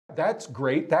That's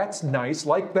great, that's nice,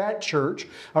 like that church,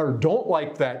 or don't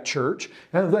like that church.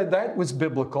 And that was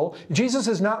biblical. Jesus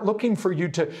is not looking for you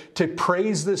to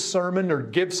praise this sermon or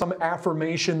give some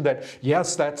affirmation that,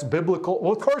 yes, that's biblical.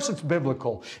 Well, of course it's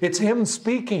biblical. It's Him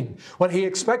speaking. What He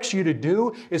expects you to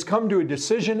do is come to a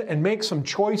decision and make some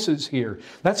choices here.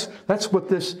 That's what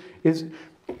this is.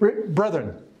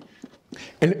 Brethren,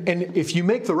 and if you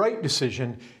make the right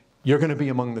decision, you're going to be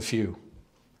among the few.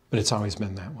 But it's always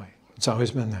been that way. It's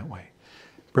always been that way.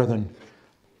 Brethren,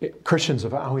 Christians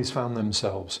have always found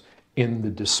themselves in the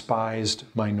despised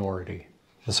minority.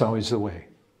 That's always the way.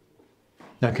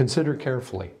 Now consider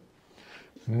carefully.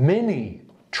 Many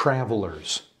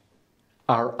travelers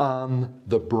are on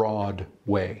the broad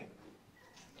way.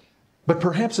 But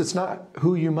perhaps it's not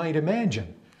who you might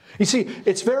imagine. You see,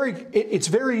 it's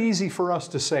very easy for us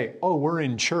to say, oh, we're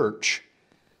in church.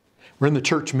 We're in the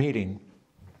church meeting.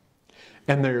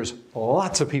 And there's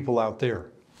lots of people out there.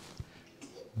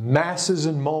 Masses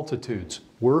and multitudes.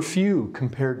 We're few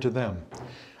compared to them.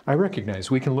 I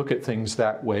recognize we can look at things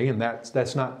that way, and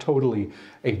that's not totally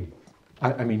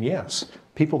I mean, yes,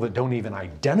 people that don't even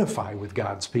identify with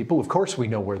God's people, of course we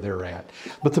know where they're at.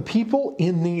 But the people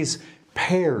in these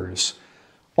pairs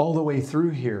all the way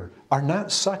through here are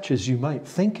not such as you might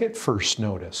think at first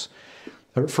notice,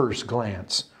 or first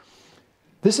glance.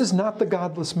 This is not the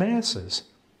godless masses.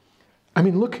 I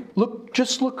mean,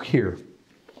 just look here.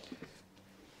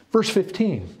 Verse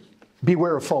 15,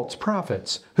 beware of false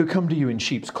prophets who come to you in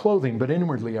sheep's clothing, but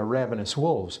inwardly are ravenous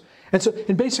wolves.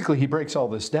 And basically he breaks all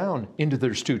this down into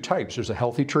there's two types. There's a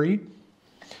healthy tree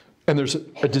and there's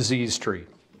a diseased tree.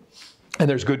 And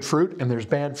there's good fruit and there's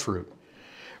bad fruit.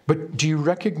 But do you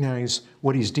recognize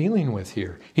what he's dealing with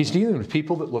here? He's dealing with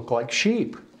people that look like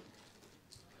sheep.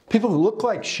 People that look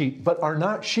like sheep but are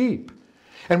not sheep.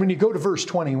 And when you go to verse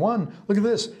 21, look at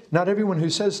this. Not everyone who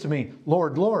says to me,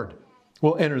 Lord, Lord,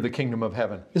 will enter the kingdom of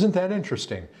heaven. Isn't that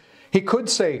interesting? He could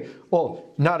say, well,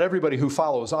 not everybody who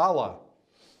follows Allah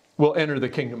will enter the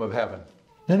kingdom of heaven.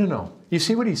 No. You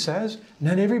see what he says?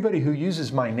 Not everybody who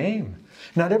uses my name.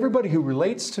 Not everybody who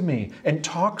relates to me and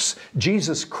talks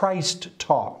Jesus Christ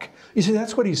talk. You see,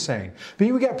 that's what he's saying. But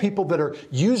we got people that are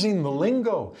using the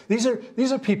lingo. These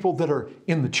are people that are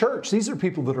in the church. These are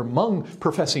people that are among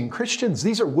professing Christians.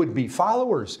 These are would-be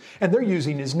followers. And they're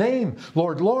using his name,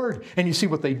 Lord, Lord. And you see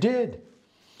what they did.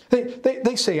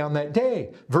 They say on that day,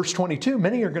 verse 22,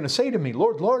 many are going to say to me,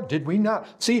 Lord, Lord, did we not?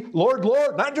 See, Lord,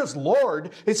 Lord, not just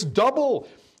Lord, it's double.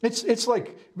 It's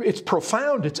like, it's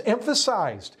profound, it's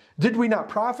emphasized. Did we not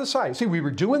prophesy? See, we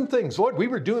were doing things. Lord, we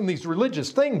were doing these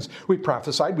religious things. We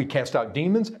prophesied, we cast out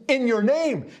demons in your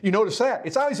name. You notice that?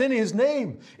 It's always in his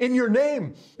name, in your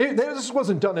name. This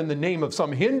wasn't done in the name of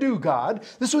some Hindu god.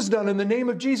 This was done in the name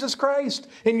of Jesus Christ,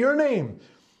 in your name.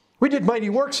 We did mighty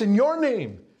works in your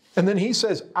name. And then he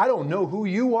says, I don't know who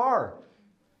you are.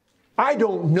 I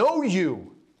don't know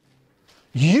you.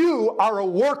 You are a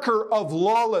worker of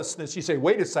lawlessness. You say,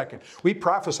 wait a second. We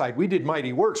prophesied. We did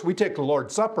mighty works. We take the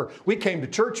Lord's Supper. We came to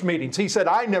church meetings. He said,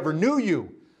 I never knew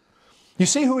you. You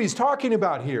see who he's talking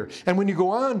about here. And when you go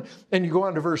on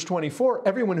to verse 24,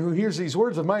 everyone who hears these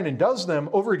words of mine and does them,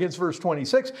 over against verse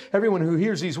 26, everyone who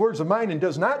hears these words of mine and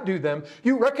does not do them,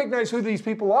 you recognize who these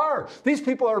people are. These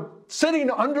people are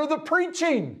sitting under the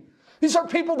preaching. These are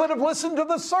people that have listened to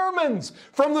the sermons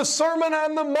from the Sermon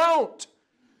on the Mount.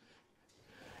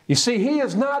 You see, he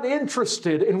is not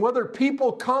interested in whether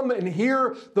people come and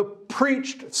hear the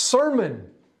preached sermon.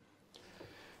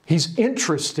 He's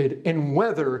interested in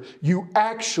whether you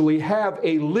actually have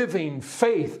a living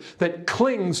faith that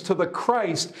clings to the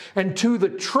Christ and to the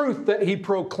truth that he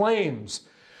proclaims.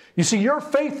 You see, your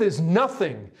faith is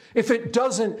nothing if it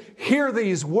doesn't hear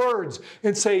these words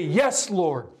and say, yes,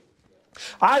 Lord.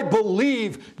 I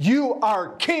believe you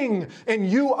are King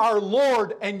and you are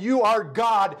Lord and you are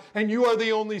God and you are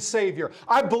the only Savior.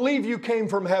 I believe you came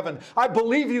from heaven. I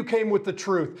believe you came with the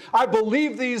truth. I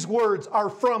believe these words are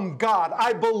from God.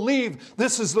 I believe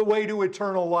this is the way to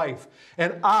eternal life.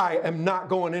 And I am not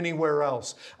going anywhere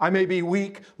else. I may be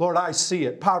weak. Lord, I see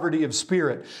it. Poverty of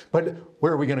spirit. But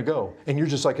where are we going to go? And you're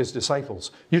just like his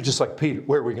disciples. You're just like Peter.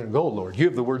 Where are we going to go, Lord? You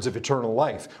have the words of eternal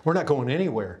life. We're not going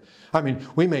anywhere. I mean,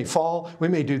 we may fall, we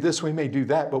may do this, we may do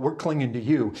that, but we're clinging to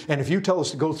you. And if you tell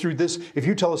us to go through this, if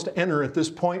you tell us to enter at this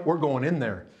point, we're going in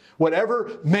there.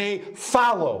 Whatever may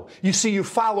follow. You see, you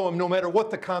follow him no matter what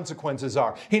the consequences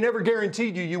are. He never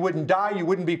guaranteed you wouldn't die, you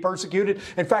wouldn't be persecuted.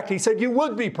 In fact, he said you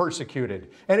would be persecuted.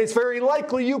 And it's very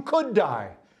likely you could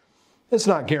die. It's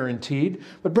not guaranteed.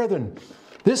 But brethren,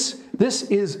 this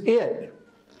is it.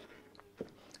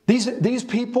 These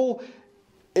people,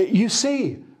 you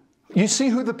see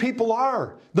who the people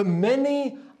are. The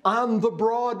many on the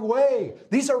broad way.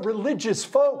 These are religious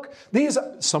folk.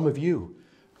 Some of you.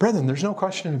 Brethren, there's no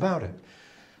question about it.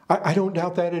 I don't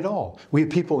doubt that at all. We have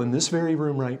people in this very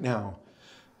room right now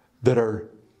that are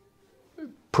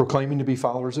proclaiming to be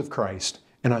followers of Christ.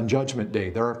 And on Judgment Day,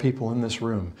 there are people in this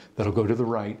room that'll go to the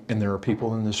right, and there are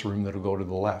people in this room that'll go to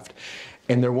the left.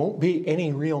 And there won't be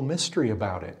any real mystery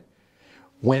about it.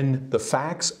 When the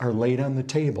facts are laid on the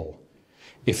table,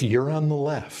 if you're on the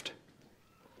left,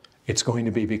 it's going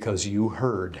to be because you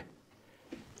heard.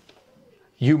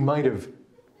 You might have,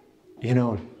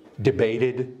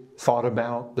 debated, thought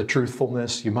about the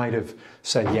truthfulness. You might have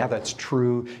said, yeah, that's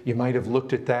true. You might have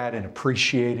looked at that and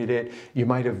appreciated it. You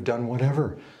might have done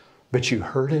whatever. But you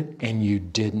heard it and you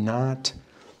did not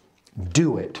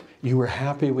do it. You were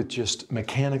happy with just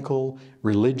mechanical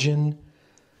religion.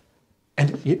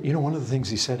 And one of the things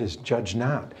he said is judge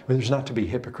not. There's not to be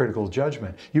hypocritical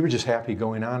judgment. You were just happy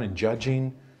going on and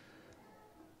judging.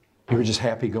 You were just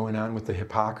happy going on with the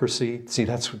hypocrisy. See,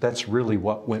 that's really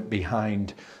what went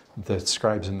behind the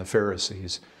scribes and the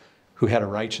Pharisees, who had a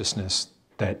righteousness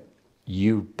that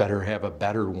you better have a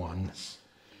better one.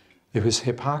 It was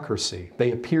hypocrisy.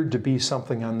 They appeared to be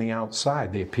something on the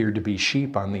outside. They appeared to be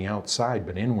sheep on the outside,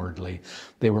 but inwardly,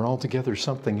 they were altogether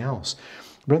something else.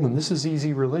 Brethren, this is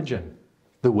easy religion.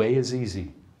 The way is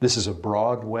easy. This is a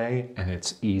broad way, and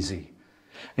it's easy.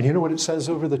 And you know what it says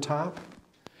over the top?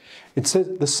 It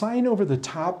says, the sign over the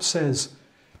top says,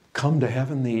 come to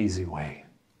heaven the easy way.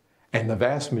 And the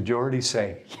vast majority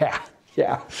say,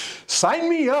 yeah, sign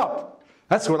me up.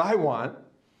 That's what I want.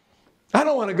 I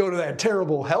don't want to go to that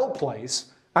terrible hell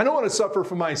place. I don't want to suffer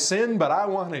for my sin, but I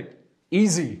want it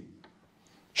easy.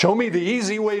 Show me the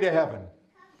easy way to heaven.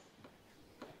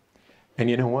 And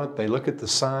you know what? They look at the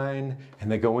sign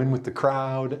and they go in with the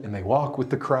crowd and they walk with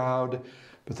the crowd,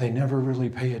 but they never really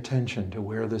pay attention to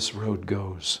where this road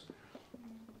goes.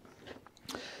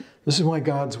 This is why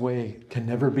God's way can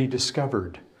never be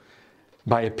discovered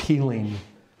by appealing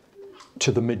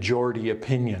to the majority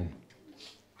opinion.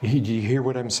 Do you hear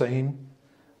what I'm saying?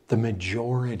 The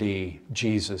majority,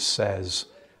 Jesus says,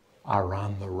 are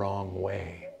on the wrong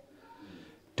way.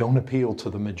 Don't appeal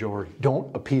to the majority.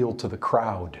 Don't appeal to the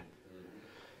crowd.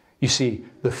 You see,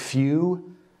 the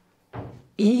few,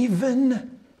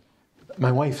 even,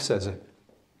 my wife says it.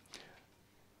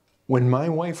 When my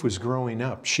wife was growing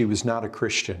up, she was not a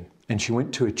Christian, and she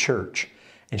went to a church,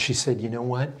 and she said, you know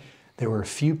what? There were a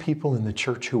few people in the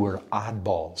church who were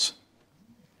oddballs.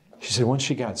 She said once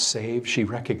she got saved, she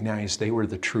recognized they were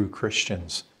the true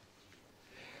Christians.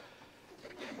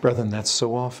 Brethren, that's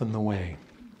so often the way.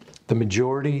 The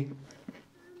majority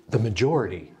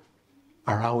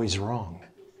are always wrong.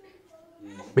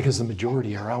 Because the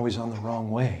majority are always on the wrong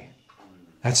way.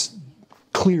 That's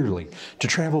clearly, to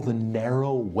travel the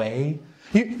narrow way.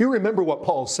 You remember what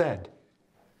Paul said.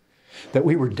 That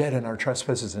we were dead in our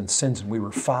trespasses and sins, and we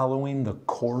were following the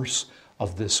course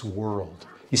of this world.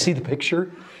 You see the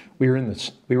picture? We were in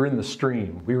the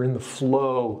stream. We were in the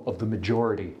flow of the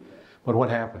majority. But what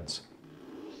happens?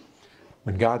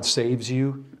 When God saves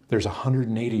you, there's a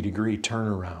 180-degree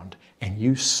turnaround, and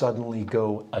you suddenly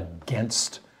go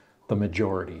against the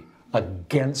majority,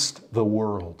 against the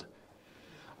world,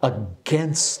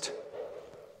 against,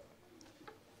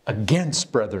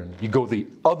 brethren. You go the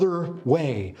other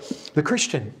way. The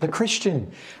Christian.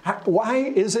 Why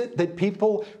is it that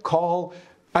people call,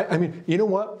 I mean, you know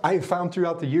what? I have found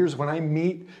throughout the years when I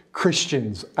meet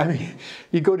Christians, I mean,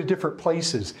 you go to different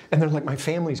places and they're like, my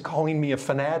family's calling me a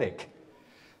fanatic.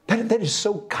 That is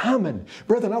so common.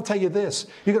 Brethren, I'll tell you this.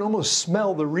 You can almost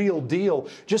smell the real deal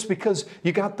just because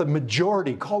you got the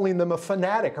majority calling them a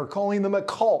fanatic or calling them a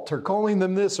cult or calling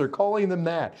them this or calling them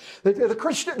that.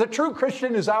 The true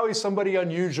Christian is always somebody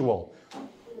unusual.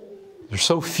 There's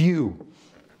so few.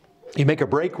 You make a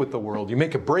break with the world. You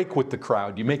make a break with the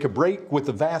crowd. You make a break with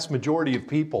the vast majority of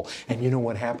people. And you know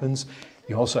what happens?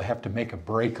 You also have to make a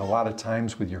break a lot of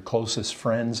times with your closest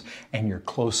friends and your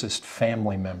closest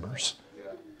family members.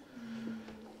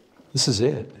 This is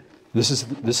it. This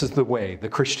is the way. The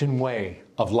Christian way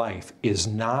of life is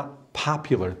not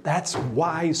popular. That's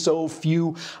why so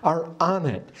few are on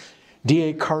it.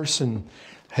 D.A. Carson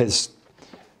has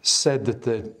said that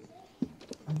the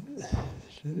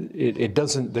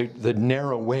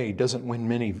narrow way doesn't win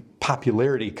many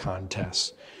popularity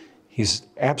contests. He's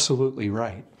absolutely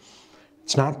right.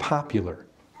 It's not popular.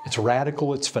 It's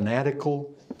radical, it's fanatical,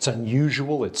 it's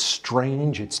unusual, it's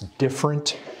strange, it's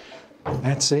different.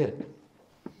 That's it.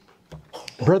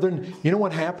 Brethren, you know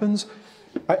what happens?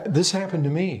 This happened to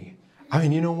me. I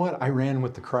mean, you know what? I ran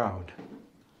with the crowd.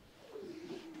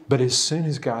 But as soon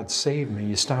as God saved me,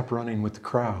 you stop running with the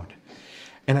crowd.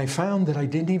 And I found that I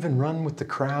didn't even run with the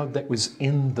crowd that was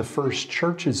in the first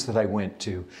churches that I went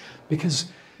to, because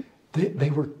they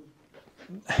were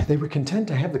content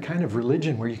to have the kind of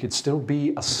religion where you could still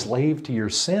be a slave to your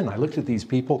sin. I looked at these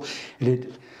people,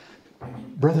 and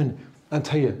brethren, I'll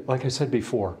tell you, like I said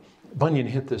before, Bunyan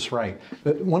hit this right.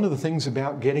 But one of the things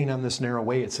about getting on this narrow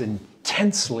way, it's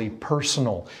intensely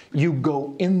personal. You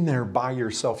go in there by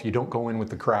yourself. You don't go in with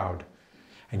the crowd.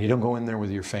 And you don't go in there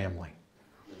with your family.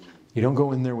 You don't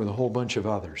go in there with a whole bunch of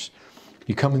others.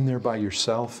 You come in there by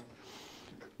yourself.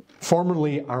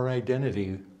 Formerly, our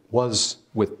identity was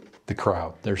with the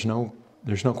crowd. There's no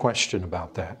question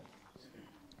about that.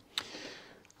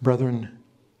 Brethren,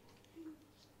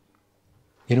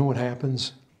 you know what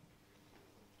happens?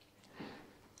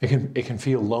 It can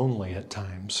feel lonely at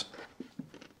times.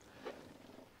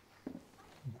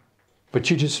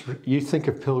 But you think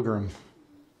of Pilgrim.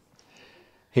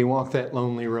 He walked that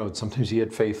lonely road. Sometimes he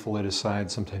had faithful at his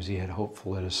side. Sometimes he had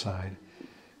hopeful at his side.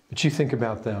 But you think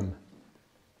about them.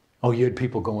 Oh, you had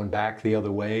people going back the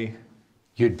other way.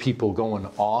 You had people going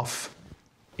off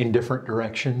in different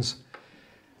directions.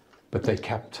 But they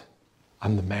kept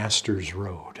on the Master's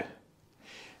road.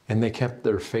 And they kept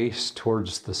their face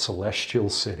towards the celestial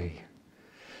city.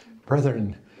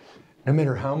 Brethren, no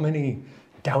matter how many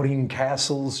doubting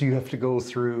castles you have to go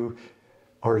through,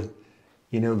 or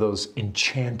those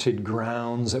enchanted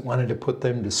grounds that wanted to put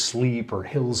them to sleep, or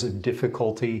hills of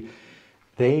difficulty,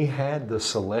 they had the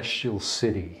celestial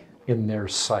city in their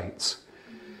sights.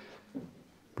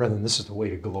 Brethren, this is the way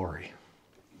to glory.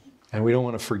 And we don't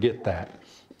want to forget that.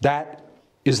 That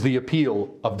is the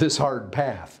appeal of this hard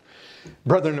path.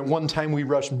 Brethren, at one time we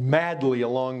rushed madly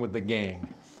along with the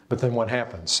gang. But then what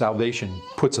happens? Salvation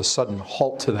puts a sudden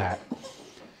halt to that.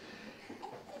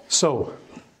 So,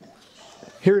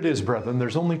 here it is, brethren.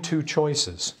 There's only two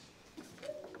choices.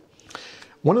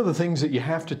 One of the things that you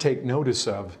have to take notice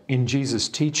of in Jesus'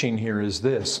 teaching here is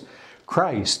this.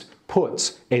 Christ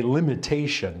puts a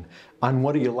limitation on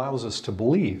what he allows us to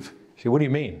believe. See, what do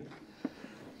you mean?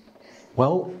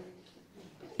 Well,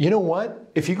 you know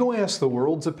what? If you go ask the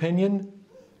world's opinion,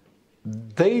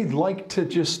 they like to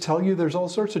just tell you there's all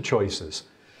sorts of choices.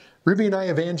 Ruby and I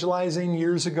evangelizing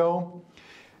years ago,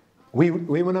 we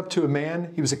went up to a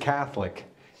man, he was a Catholic,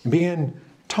 and began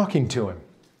talking to him.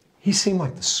 He seemed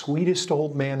like the sweetest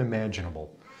old man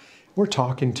imaginable. We're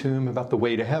talking to him about the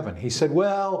way to heaven. He said,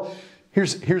 well,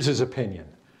 here's his opinion.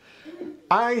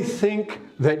 I think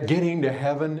that getting to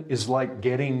heaven is like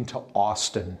getting to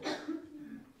Austin.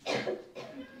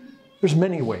 There's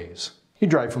many ways. You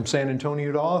drive from San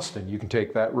Antonio to Austin. You can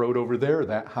take that road over there,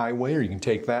 that highway, or you can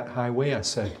take that highway. I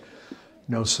said,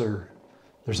 no, sir.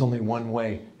 There's only one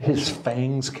way. His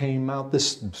fangs came out.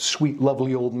 This sweet,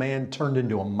 lovely old man turned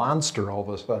into a monster all of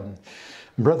a sudden.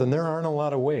 Brethren, there aren't a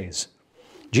lot of ways.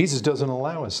 Jesus doesn't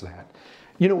allow us that.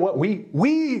 You know what?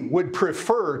 We would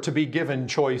prefer to be given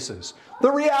choices.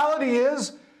 The reality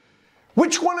is,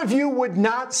 which one of you would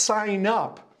not sign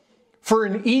up for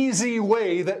an easy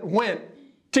way that went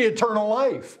to eternal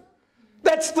life?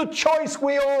 That's the choice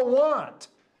we all want.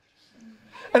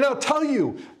 And I'll tell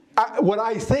you what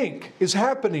I think is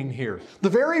happening here. The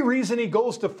very reason he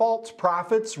goes to false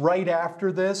prophets right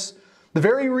after this, the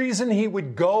very reason he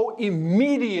would go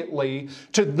immediately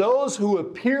to those who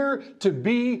appear to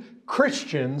be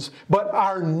Christians but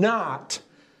are not,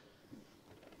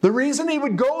 the reason he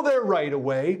would go there right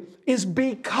away is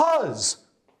because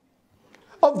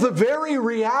of the very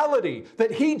reality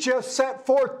that he just set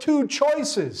forth two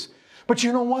choices. But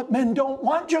you know what? Men don't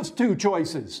want just two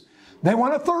choices. They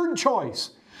want a third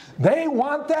choice. They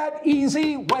want that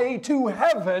easy way to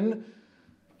heaven.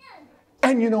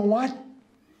 And you know what?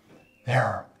 There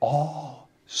are all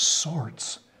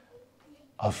sorts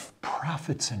of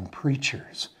prophets and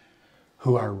preachers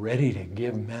who are ready to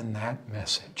give men that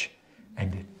message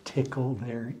and to tickle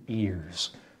their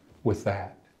ears with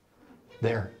that.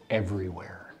 They're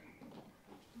everywhere.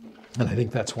 And I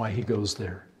think that's why he goes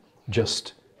there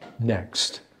just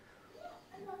next.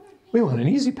 We want an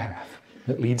easy path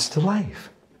that leads to life.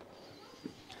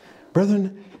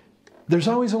 Brethren, there's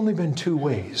always only been two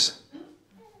ways.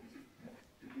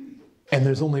 And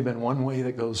there's only been one way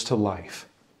that goes to life.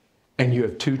 And you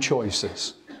have two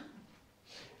choices.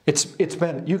 It's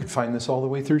been, you can find this all the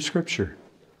way through Scripture.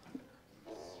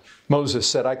 Moses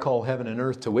said, I call heaven and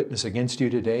earth to witness against you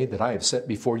today that I have set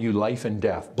before you life and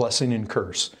death, blessing and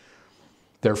curse.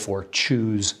 Therefore,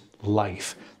 choose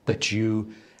life, that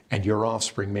you and your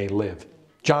offspring may live.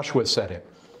 Joshua said it.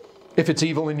 If it's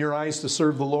evil in your eyes to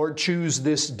serve the Lord, choose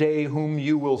this day whom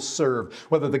you will serve.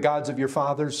 Whether the gods of your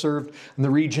fathers served in the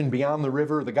region beyond the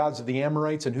river, or the gods of the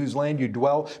Amorites in whose land you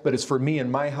dwell, but as for me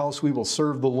and my house, we will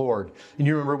serve the Lord. And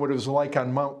you remember what it was like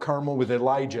on Mount Carmel with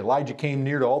Elijah. Elijah came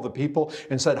near to all the people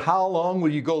and said, how long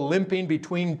will you go limping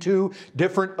between two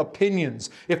different opinions?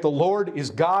 If the Lord is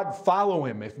God, follow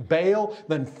him. If Baal,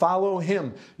 then follow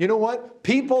him. You know what?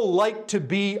 People like to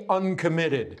be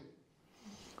uncommitted.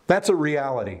 That's a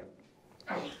reality.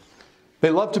 They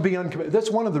love to be uncommitted.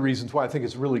 That's one of the reasons why I think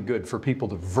it's really good for people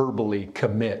to verbally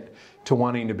commit to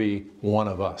wanting to be one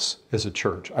of us as a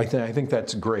church. I think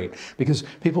that's great because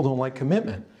people don't like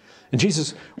commitment. And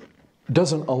Jesus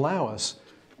doesn't allow us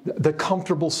the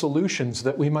comfortable solutions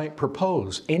that we might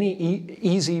propose. Any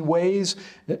easy ways?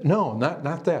 No,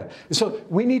 not that. So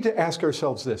we need to ask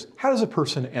ourselves this. How does a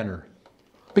person enter?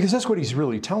 Because that's what he's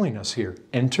really telling us here.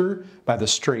 Enter by the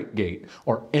straight gate,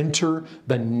 or enter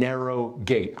the narrow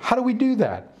gate. How do we do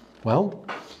that? Well,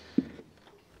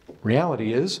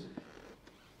 reality is,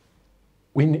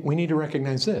 we need to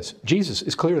recognize this. Jesus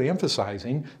is clearly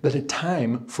emphasizing that a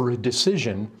time for a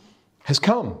decision has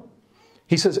come.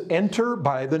 He says, enter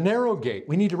by the narrow gate.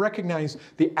 We need to recognize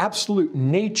the absolute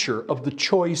nature of the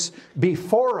choice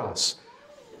before us.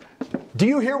 Do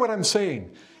you hear what I'm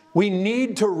saying? We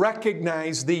need to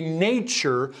recognize the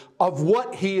nature of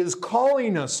what he is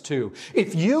calling us to.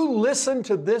 If you listen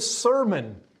to this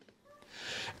sermon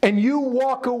and you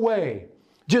walk away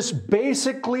just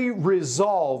basically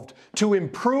resolved to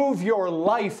improve your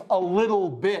life a little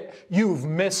bit, you've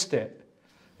missed it.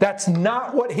 That's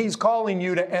not what he's calling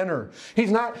you to enter.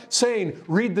 He's not saying,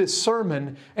 read this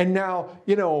sermon and now,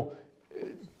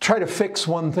 try to fix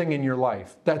one thing in your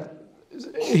life.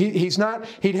 He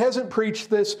hasn't preached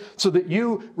this so that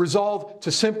you resolve to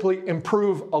simply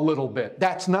improve a little bit.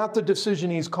 That's not the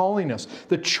decision he's calling us.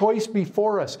 The choice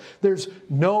before us. There's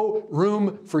no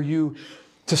room for you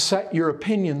to set your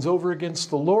opinions over against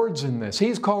the Lord's in this.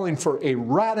 He's calling for a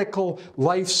radical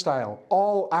lifestyle,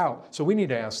 all out. So we need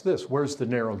to ask this, where's the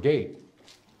narrow gate?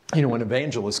 When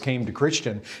Evangelist came to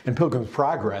Christian in Pilgrim's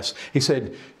Progress, he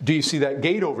said, do you see that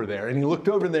gate over there? And he looked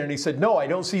over there and he said, no, I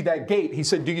don't see that gate. He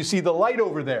said, do you see the light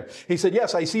over there? He said,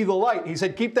 yes, I see the light. He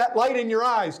said, keep that light in your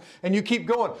eyes and you keep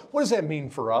going. What does that mean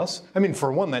for us? I mean,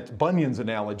 for one, that's Bunyan's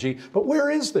analogy. But where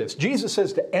is this? Jesus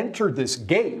says to enter this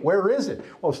gate. Where is it?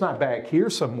 Well, it's not back here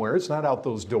somewhere. It's not out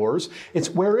those doors. It's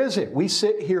where is it? We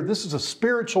sit here. This is a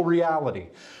spiritual reality.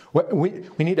 We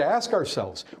need to ask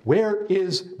ourselves, where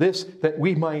is this that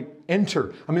we might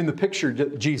enter? I mean, the picture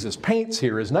that Jesus paints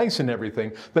here is nice and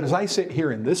everything, but as I sit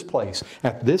here in this place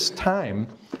at this time,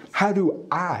 how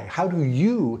do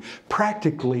you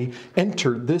practically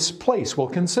enter this place? Well,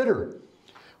 consider,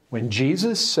 when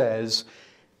Jesus says,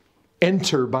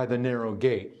 enter by the narrow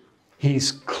gate,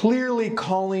 he's clearly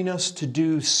calling us to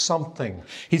do something.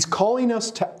 He's calling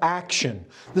us to action.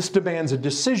 This demands a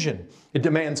decision. It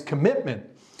demands commitment.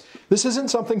 This isn't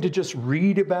something to just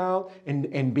read about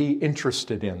and be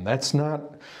interested in. That's not,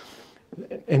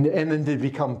 and then to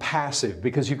become passive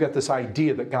because you've got this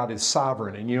idea that God is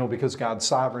sovereign. And because God's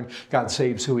sovereign, God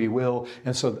saves who he will.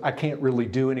 And so I can't really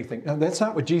do anything. No, that's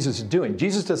not what Jesus is doing.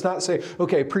 Jesus does not say,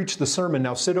 okay, preach the sermon,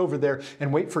 now sit over there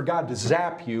and wait for God to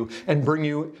zap you and bring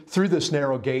you through this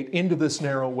narrow gate into this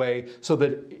narrow way so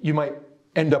that you might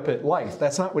end up at life.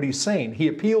 That's not what he's saying. He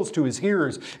appeals to his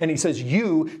hearers and he says,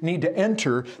 you need to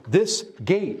enter this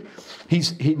gate.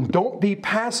 Don't be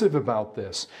passive about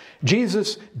this.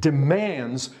 Jesus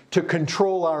demands to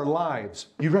control our lives.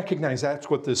 You recognize that's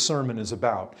what this sermon is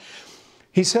about.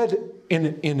 He said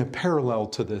in a parallel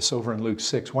to this over in Luke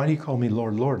 6, why do you call me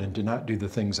Lord, Lord, and do not do the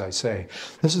things I say?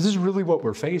 This is really what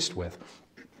we're faced with.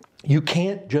 You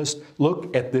can't just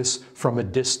look at this from a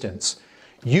distance.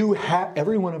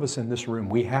 Every one of us in this room,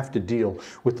 we have to deal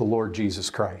with the Lord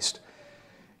Jesus Christ.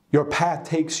 Your path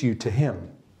takes you to him.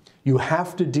 You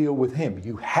have to deal with him.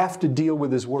 You have to deal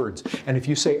with his words. And if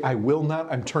you say, I will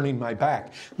not, I'm turning my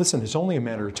back. Listen, it's only a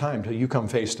matter of time till you come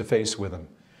face to face with him.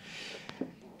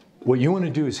 What you want to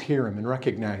do is hear him and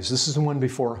recognize this is the one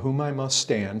before whom I must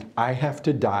stand. I have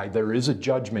to die. There is a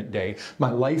judgment day. My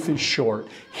life is short.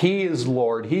 He is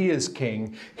Lord. He is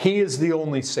King. He is the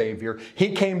only Savior.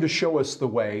 He came to show us the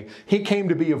way. He came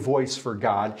to be a voice for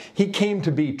God. He came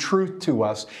to be truth to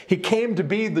us. He came to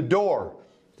be the door.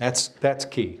 That's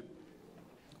key.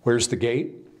 Where's the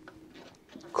gate?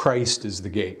 Christ is the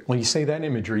gate. When you say that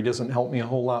imagery, it doesn't help me a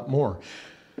whole lot more.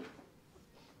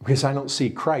 Because I don't see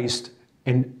Christ.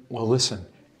 And, well, listen,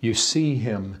 you see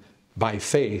him by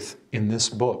faith in this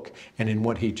book and in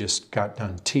what he just got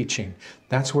done teaching.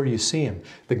 That's where you see him.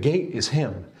 The gate is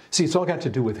him. See, it's all got to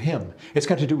do with Him. It's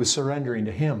got to do with surrendering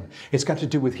to Him. It's got to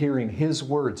do with hearing His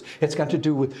words. It's got to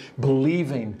do with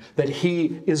believing that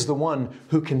He is the one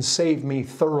who can save me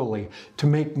thoroughly, to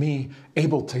make me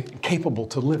capable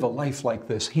to live a life like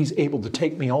this. He's able to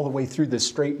take me all the way through this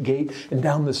straight gate and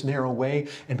down this narrow way.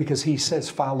 And because He says,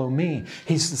 follow me,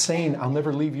 He's saying, I'll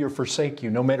never leave you or forsake you.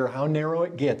 No matter how narrow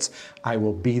it gets, I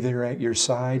will be there at your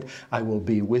side. I will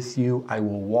be with you. I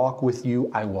will walk with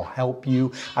you. I will help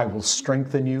you. I will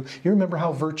strengthen you. You remember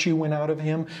how virtue went out of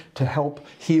Him to help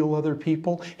heal other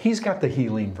people? He's got the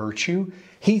healing virtue.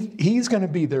 He's going to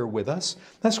be there with us.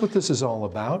 That's what this is all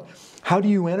about. How do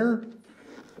you enter?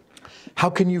 How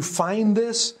can you find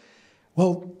this?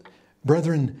 Well,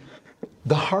 brethren,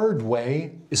 the hard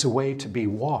way is a way to be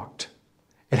walked.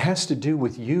 It has to do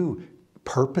with you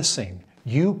purposing,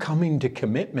 you coming to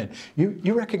commitment.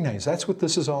 You recognize that's what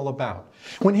this is all about.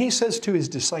 When He says to His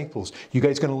disciples, you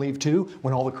guys going to leave too?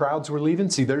 When all the crowds were leaving,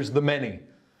 see, there's the many.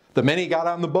 The many got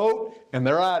on the boat and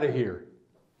they're out of here.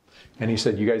 And He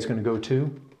said, you guys going to go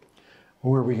too?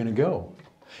 Well, where are we going to go?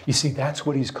 You see, that's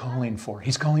what He's calling for.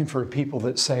 He's calling for people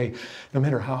that say, no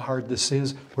matter how hard this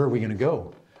is, where are we going to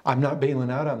go? I'm not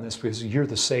bailing out on this because you're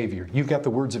the Savior. You've got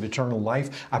the words of eternal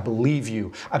life. I believe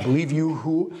you. I believe you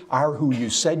who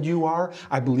you said you are.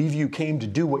 I believe you came to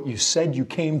do what you said you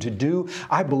came to do.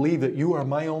 I believe that you are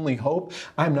my only hope.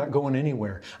 I'm not going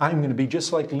anywhere. I'm going to be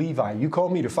just like Levi. You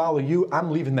called me to follow you.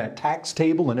 I'm leaving that tax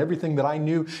table and everything that I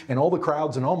knew and all the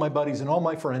crowds and all my buddies and all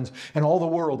my friends and all the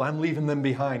world. I'm leaving them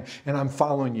behind and I'm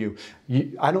following you.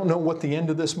 I don't know what the end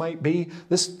of this might be.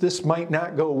 This might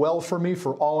not go well for me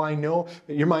for all I know.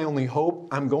 You're my only hope.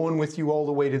 I'm going with you all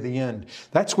the way to the end.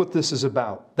 That's what this is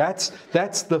about. That's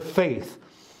the faith.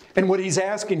 And what He's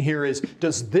asking here is,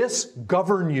 does this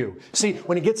govern you? See,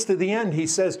 when He gets to the end, He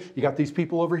says, you got these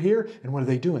people over here, and what are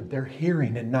they doing? They're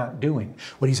hearing and not doing.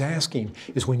 What He's asking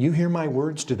is, when you hear my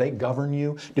words, do they govern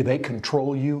you? Do they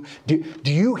control you? Do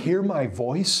you hear my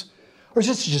voice? Or is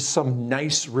this just some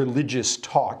nice religious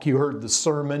talk? You heard the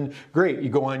sermon, great, you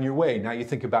go on your way. Now you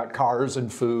think about cars and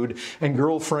food and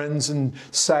girlfriends and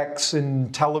sex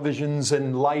and televisions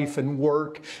and life and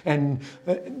work and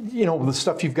the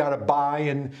stuff you've got to buy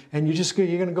and you're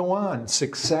going to go on.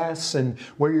 Success and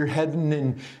where you're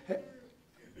heading.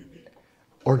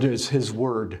 Or does His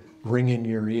word ring in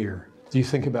your ear? Do you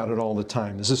think about it all the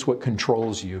time? Is this what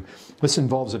controls you? This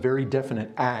involves a very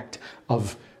definite act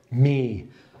of me.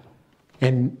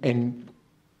 And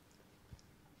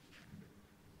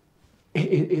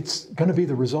it's going to be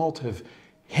the result of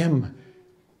Him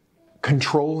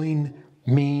controlling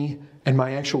me and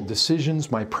my actual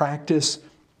decisions, my practice.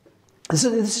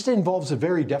 This involves a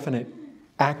very definite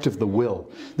act of the will.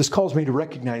 This calls me to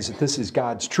recognize that this is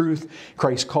God's truth.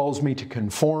 Christ calls me to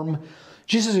conform.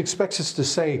 Jesus expects us to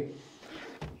say,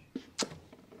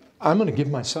 I'm going to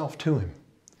give myself to Him.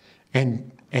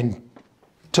 And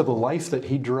to the life that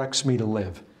He directs me to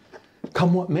live.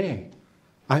 Come what may.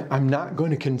 I'm not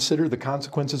going to consider the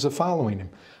consequences of following Him.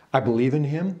 I believe in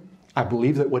Him. I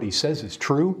believe that what He says is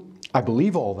true. I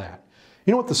believe all that.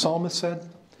 You know what the psalmist said?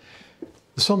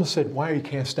 The psalmist said, why are you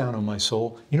cast down, O my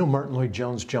soul? You know, Martin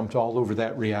Lloyd-Jones jumped all over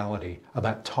that reality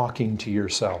about talking to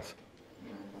yourself.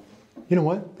 You know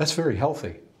what? That's very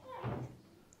healthy.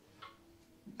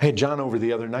 I had John over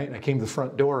the other night, and I came to the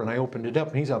front door, and I opened it up,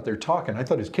 and he's out there talking. I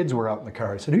thought his kids were out in the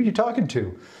car. I said, who are you talking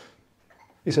to?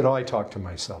 He said, I talk to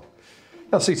myself.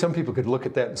 Now, see, some people could look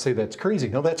at that and say that's crazy.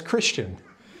 No, that's Christian.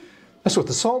 That's what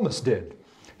the psalmist did.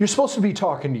 You're supposed to be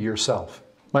talking to yourself.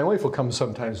 My wife will come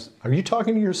sometimes, are you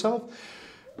talking to yourself?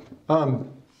 That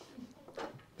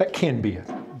can be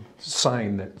a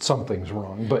sign that something's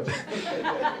wrong, but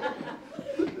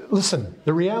listen,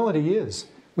 the reality is,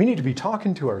 we need to be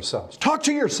talking to ourselves. Talk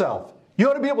to yourself. You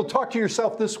ought to be able to talk to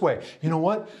yourself this way. You know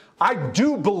what? I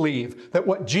do believe that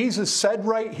what Jesus said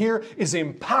right here is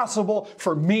impossible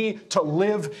for me to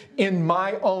live in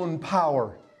my own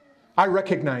power. I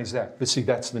recognize that. But see,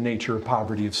 that's the nature of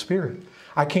poverty of spirit.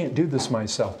 I can't do this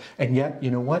myself. And yet,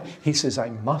 you know what? He says,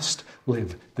 I must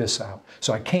live this out.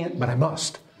 So I can't, but I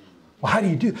must. Well, how do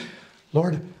you do?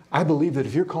 Lord, I believe that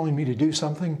if you're calling me to do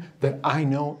something that I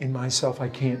know in myself I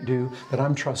can't do, that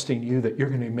I'm trusting you, that you're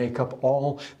going to make up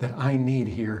all that I need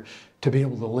here to be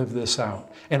able to live this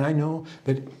out. And I know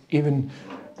that even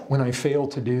when I fail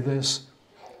to do this,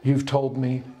 you've told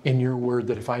me in your word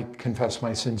that if I confess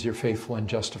my sins, you're faithful and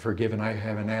just to forgive, and I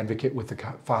have an advocate with the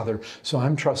Father. So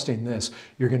I'm trusting this.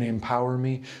 You're going to empower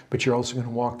me, but you're also going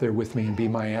to walk there with me and be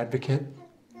my advocate.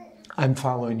 I'm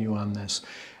following you on this.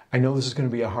 I know this is going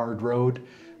to be a hard road,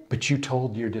 But you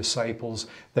told your disciples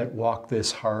that walk this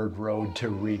hard road to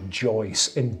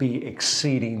rejoice and be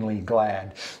exceedingly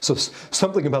glad. So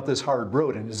something about this hard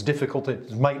road, and as difficult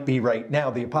as it might be right now,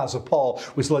 the Apostle Paul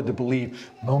was led to believe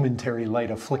momentary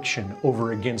light affliction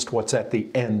over against what's at the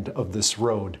end of this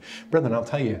road. Brethren, I'll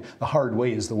tell you, the hard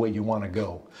way is the way you want to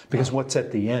go. Because what's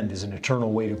at the end is an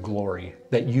eternal way to glory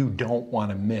that you don't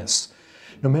want to miss.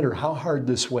 No matter how hard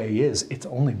this way is, it's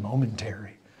only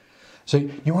momentary. So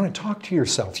you want to talk to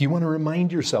yourself. You want to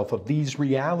remind yourself of these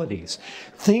realities.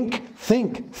 Think.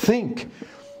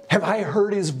 Have I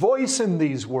heard His voice in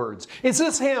these words? Is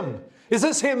this Him? Is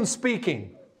this Him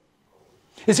speaking?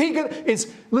 Is He going to...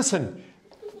 Listen,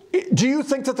 do you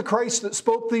think that the Christ that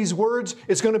spoke these words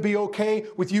is going to be okay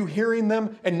with you hearing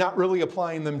them and not really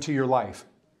applying them to your life?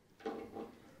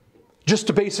 Just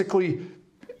to basically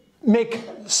make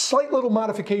slight little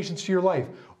modifications to your life.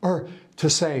 Or to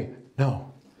say, no.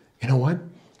 You know what?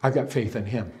 I've got faith in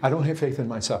Him. I don't have faith in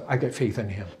myself. I've got faith in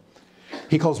Him.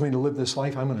 He calls me to live this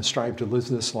life. I'm going to strive to live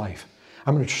this life.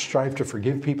 I'm going to strive to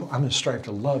forgive people. I'm going to strive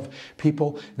to love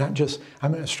people. Not just,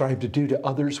 I'm going to strive to do to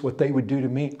others what they would do to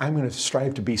me. I'm going to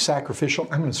strive to be sacrificial.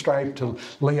 I'm going to strive to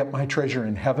lay up my treasure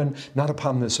in heaven, not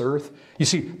upon this earth. You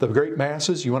see, the great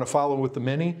masses, you want to follow with the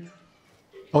many?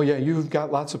 Oh yeah, you've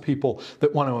got lots of people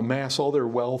that want to amass all their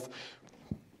wealth.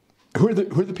 Who are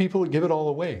the people that give it all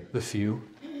away? The few.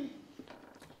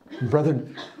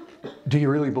 Brethren, do you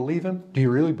really believe Him? Do you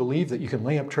really believe that you can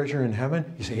lay up treasure in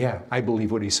heaven? You say, yeah, I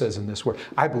believe what He says in this word.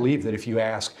 I believe that if you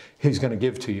ask, He's going to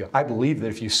give to you. I believe that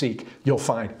if you seek, you'll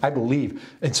find. I believe.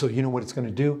 And so you know what it's going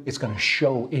to do? It's going to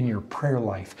show in your prayer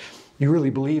life. You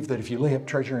really believe that if you lay up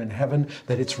treasure in heaven,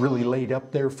 that it's really laid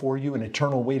up there for you, an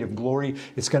eternal weight of glory?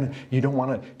 You don't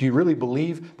want to, do you really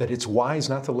believe that it's wise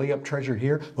not to lay up treasure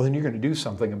here? Well, then you're going to do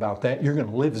something about that. You're going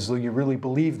to live as though you really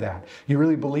believe that. You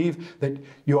really believe that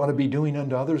you ought to be doing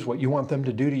unto others what you want them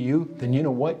to do to you? Then you know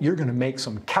what? You're going to make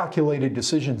some calculated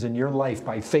decisions in your life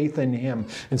by faith in Him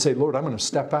and say, Lord, I'm going to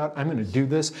step out. I'm going to do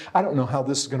this. I don't know how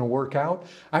this is going to work out.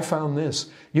 I found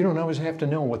this. You don't always have to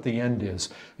know what the end is.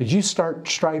 As you start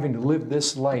striving to live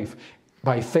this life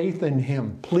by faith in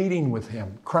Him, pleading with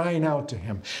Him, crying out to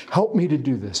Him, help me to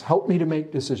do this, help me to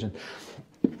make decisions.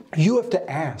 You have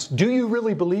to ask, do you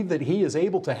really believe that He is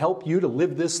able to help you to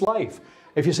live this life?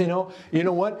 If you say no, you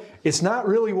know what? It's not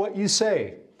really what you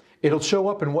say. It'll show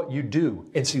up in what you do.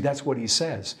 And see, that's what He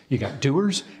says. You got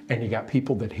doers and you got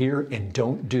people that hear and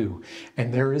don't do.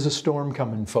 And there is a storm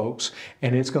coming, folks,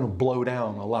 and it's going to blow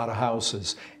down a lot of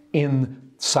houses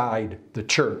inside the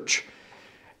church.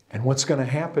 And what's going to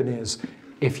happen is,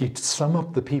 if you sum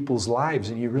up the people's lives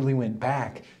and you really went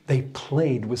back, they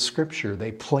played with Scripture.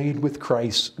 They played with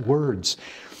Christ's words.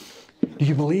 Do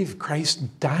you believe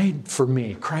Christ died for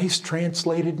me? Christ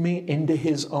translated me into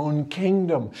His own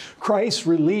kingdom. Christ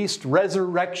released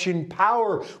resurrection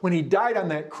power when He died on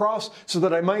that cross so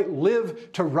that I might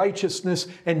live to righteousness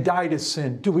and die to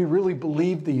sin. Do we really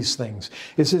believe these things?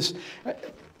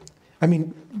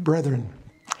 Brethren,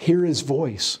 hear His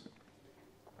voice.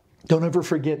 Don't ever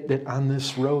forget that on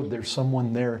this road there's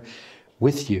someone there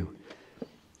with you.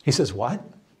 He says, what?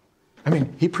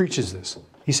 He preaches this.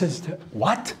 He says,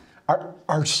 what?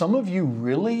 Are some of you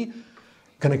really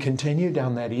going to continue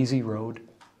down that easy road?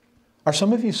 Are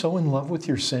some of you so in love with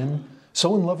your sin,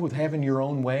 so in love with having your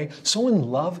own way, so in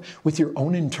love with your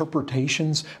own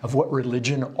interpretations of what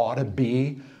religion ought to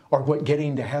be, or what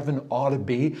getting to heaven ought to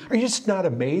be? Are you just not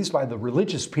amazed by the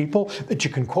religious people that you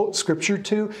can quote Scripture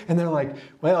to? And they're like,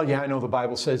 well, yeah, I know the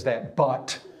Bible says that,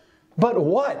 but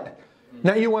what?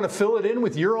 Now you want to fill it in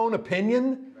with your own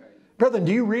opinion? Brethren,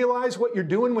 do you realize what you're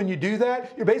doing when you do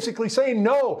that? You're basically saying,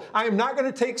 no, I am not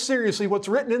going to take seriously what's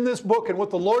written in this book and what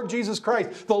the Lord Jesus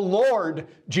Christ,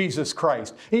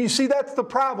 And you see, that's the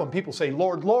problem. People say,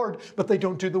 Lord, Lord, but they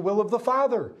don't do the will of the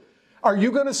Father. Are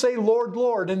you going to say, Lord,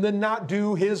 Lord, and then not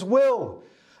do His will?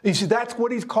 You see, that's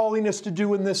what He's calling us to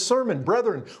do in this sermon.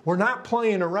 Brethren, we're not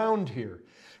playing around here.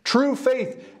 True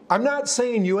faith, I'm not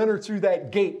saying you enter through that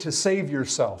gate to save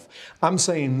yourself. I'm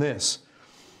saying this,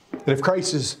 that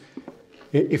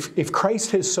if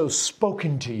Christ has so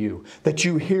spoken to you that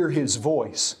you hear His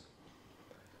voice,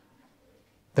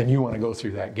 then you want to go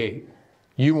through that gate.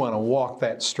 You want to walk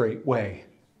that straight way.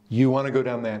 You want to go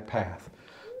down that path.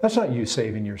 That's not you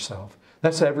saving yourself.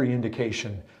 That's every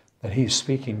indication that He's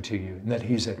speaking to you and that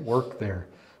He's at work there.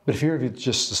 But if you're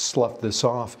just to slough this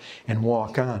off and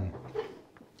walk on,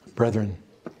 brethren,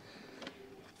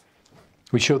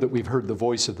 we show that we've heard the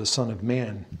voice of the Son of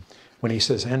Man when He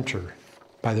says enter,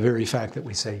 by the very fact that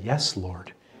we say, yes,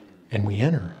 Lord, and we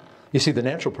enter. You see, the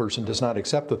natural person does not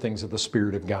accept the things of the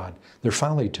Spirit of God. They're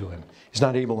folly to him. He's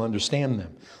not able to understand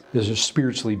them. They're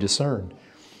spiritually discerned.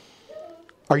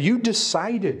 Are you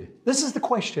decided? This is the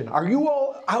question. Are you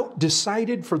all out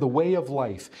decided for the way of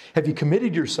life? Have you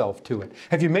committed yourself to it?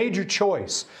 Have you made your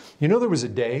choice? You know, there was a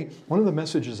day, one of the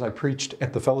messages I preached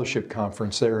at the fellowship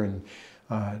conference there in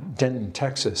Denton,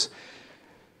 Texas,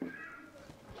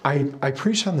 I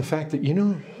preached on the fact that, you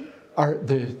know,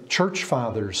 the church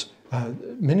fathers,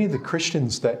 many of the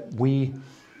Christians that we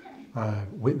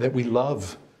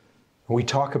love, we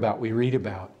talk about, we read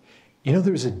about, you know,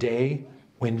 there was a day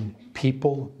when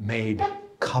people made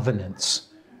covenants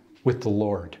with the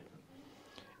Lord.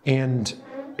 And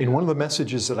in one of the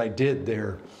messages that I did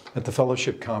there at the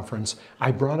fellowship conference,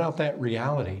 I brought out that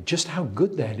reality, just how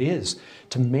good that is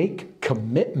to make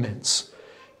commitments,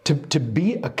 to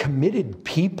be a committed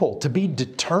people, to be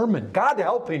determined. God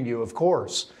helping you, of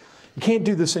course. You can't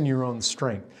do this in your own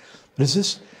strength. But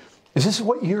is this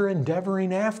what you're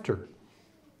endeavoring after?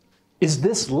 Is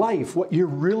this life what you're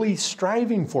really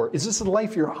striving for? Is this the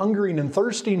life you're hungering and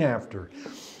thirsting after?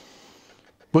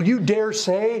 Will you dare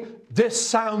say, this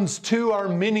sounds too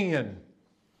Arminian?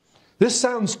 This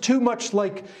sounds too much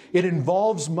like it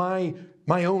involves my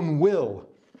own will.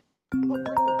 But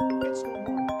brother, it's no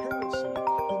more heresy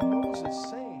than Moses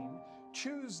saying,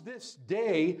 choose this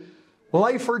day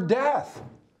life or death.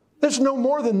 There's no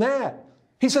more than that.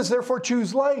 He says, therefore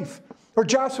choose life. Or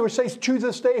Joshua says, choose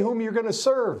this day whom you're going to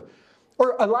serve.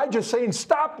 Or Elijah saying,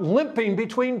 stop limping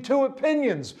between two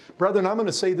opinions. Brethren, I'm going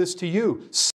to say this to you.